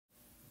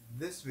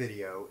This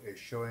video is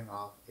showing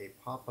off a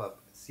pop-up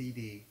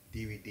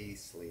CD-DVD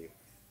sleeve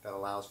that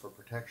allows for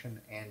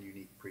protection and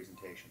unique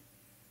presentation.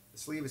 The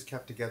sleeve is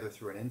kept together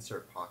through an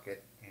insert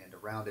pocket and a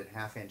rounded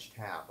half-inch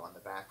tab on the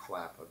back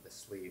flap of the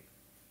sleeve.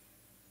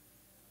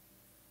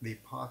 The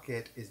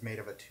pocket is made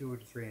of a 2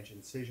 to 3 inch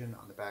incision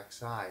on the back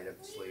side of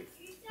the sleeve.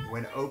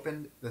 When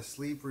opened, the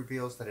sleeve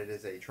reveals that it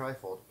is a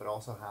trifold, but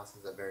also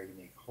houses a very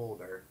unique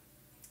holder.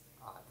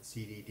 The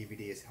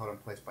CD-DVD is held in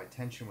place by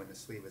tension when the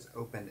sleeve is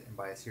opened and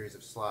by a series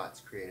of slots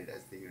created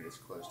as the unit is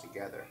closed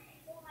together.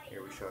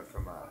 Here we show it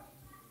from a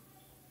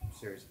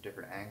series of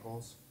different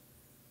angles.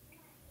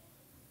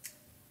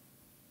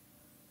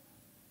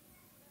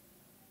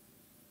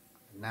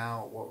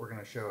 Now what we're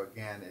going to show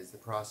again is the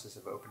process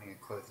of opening and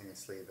closing the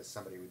sleeve as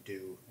somebody would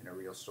do in a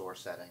real store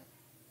setting.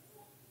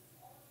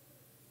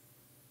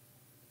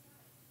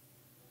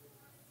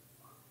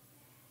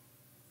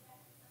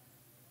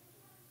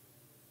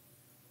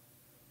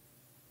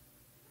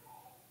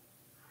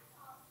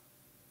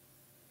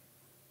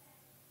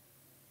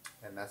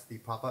 And that's the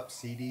pop-up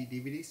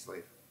CD-DVD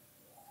sleeve.